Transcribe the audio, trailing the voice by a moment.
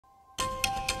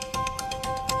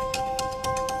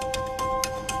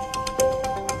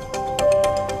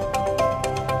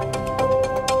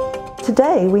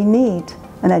today we need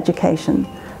an education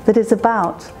that is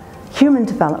about human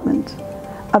development,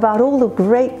 about all the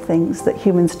great things that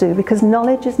humans do, because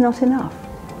knowledge is not enough.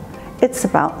 It's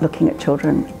about looking at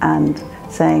children and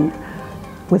saying,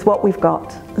 with what we've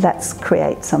got, let's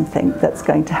create something that's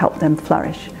going to help them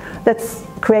flourish. Let's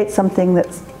create something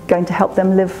that's going to help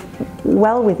them live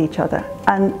well with each other,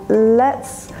 and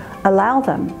let's allow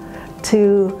them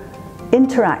to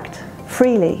interact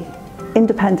freely,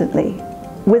 independently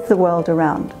with the world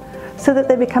around, so that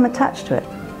they become attached to it,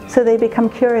 so they become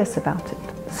curious about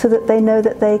it, so that they know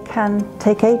that they can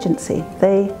take agency,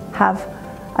 they have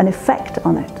an effect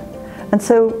on it. And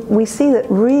so we see that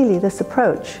really this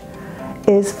approach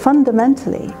is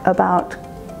fundamentally about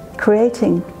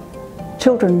creating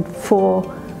children for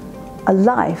a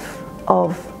life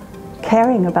of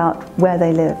caring about where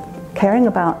they live, caring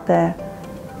about their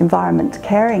environment,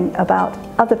 caring about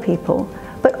other people,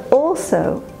 but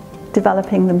also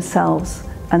developing themselves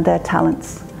and their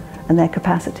talents and their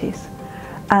capacities.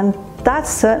 And that's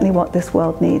certainly what this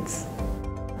world needs.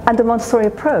 And the Montessori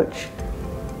approach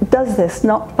does this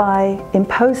not by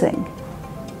imposing,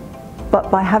 but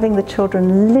by having the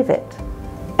children live it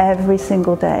every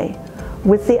single day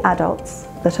with the adults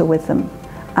that are with them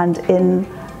and in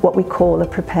what we call a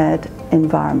prepared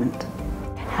environment.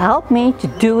 Help me to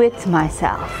do it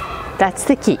myself. That's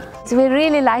the key. So we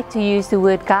really like to use the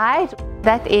word guide.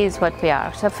 That is what we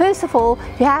are. So first of all,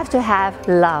 you have to have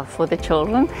love for the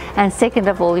children, and second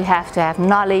of all, you have to have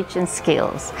knowledge and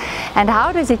skills. And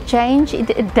how does it change?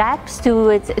 It adapts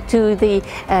to the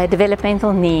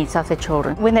developmental needs of the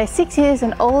children. When they're 6 years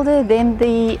and older, then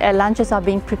the lunches are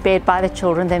being prepared by the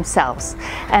children themselves,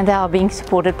 and they are being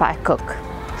supported by a cook.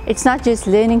 It's not just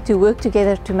learning to work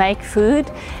together to make food,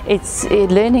 it's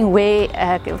learning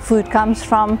where food comes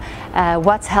from,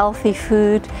 what's healthy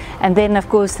food, and then of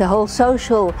course the whole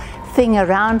social thing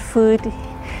around food,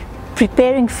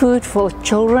 preparing food for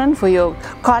children, for your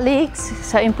colleagues,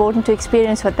 so important to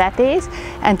experience what that is,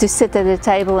 and to sit at the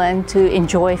table and to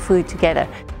enjoy food together.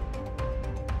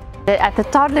 At the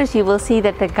toddlers, you will see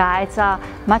that the guides are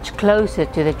much closer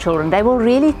to the children. They will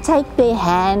really take their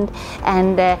hand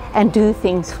and do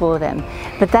things for them.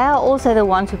 But they are also the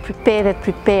ones who prepare that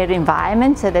prepared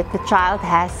environment so that the child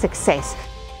has success.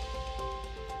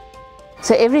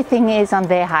 So everything is on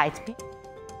their height.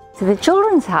 So the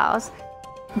children's house,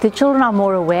 the children are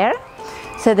more aware.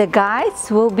 So the guides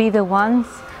will be the ones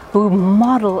who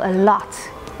model a lot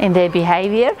in their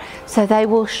behavior. So they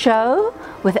will show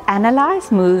with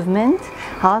analyzed movement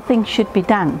how things should be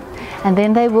done, and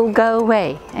then they will go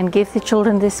away and give the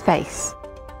children the space.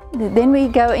 Then we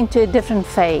go into a different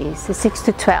phase, the 6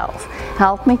 to 12.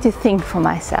 Help me to think for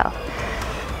myself.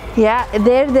 Yeah,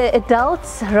 there the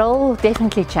adult's role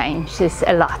definitely changes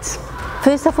a lot.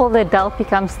 First of all, the adult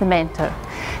becomes the mentor.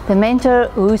 The mentor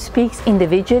who speaks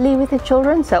individually with the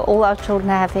children, so all our children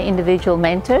have their individual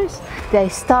mentors. They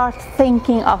start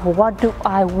thinking of, what do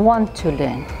I want to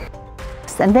learn?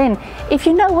 And then, if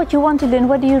you know what you want to learn,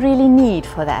 what do you really need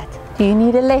for that? Do you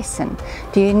need a lesson?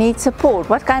 Do you need support?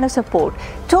 What kind of support?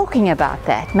 Talking about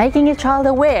that, making a child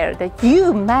aware that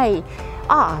you may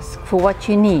ask for what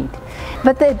you need.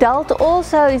 But the adult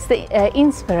also is the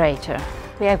inspirator.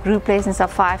 We have group lessons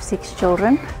of 5, 6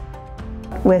 children.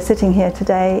 We're sitting here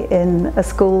today in a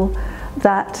school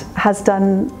that has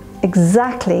done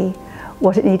exactly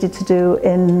what it needed to do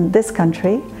in this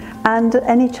country, and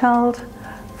any child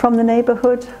from the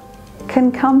neighbourhood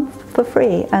can come for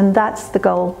free, and that's the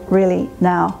goal really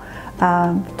now,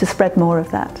 to spread more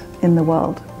of that in the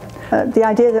world. The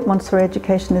idea that Montessori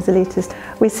education is elitist,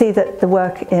 we see that the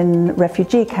work in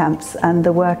refugee camps and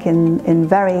the work in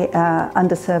very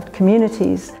underserved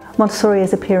communities, Montessori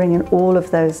is appearing in all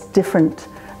of those different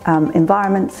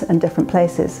environments and different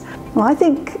places. Well, I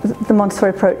think the Montessori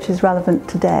approach is relevant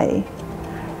today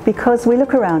because we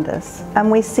look around us and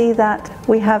we see that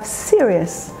we have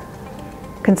serious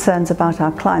concerns about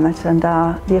our climate and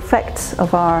the effects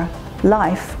of our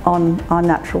life on our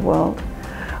natural world.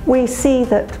 We see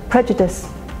that prejudice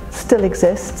still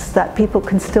exists, that people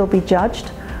can still be judged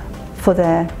for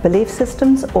their belief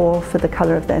systems or for the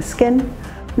colour of their skin.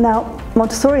 Now,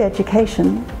 Montessori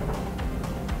education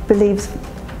believes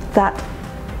that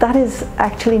that is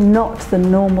actually not the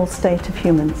normal state of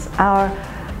humans. Our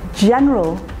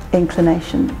general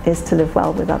inclination is to live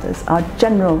well with others. Our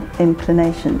general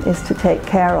inclination is to take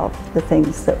care of the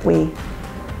things that we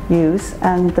use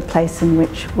and the place in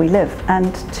which we live,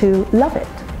 and to love it.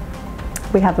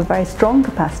 We have a very strong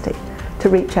capacity to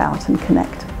reach out and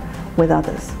connect with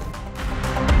others.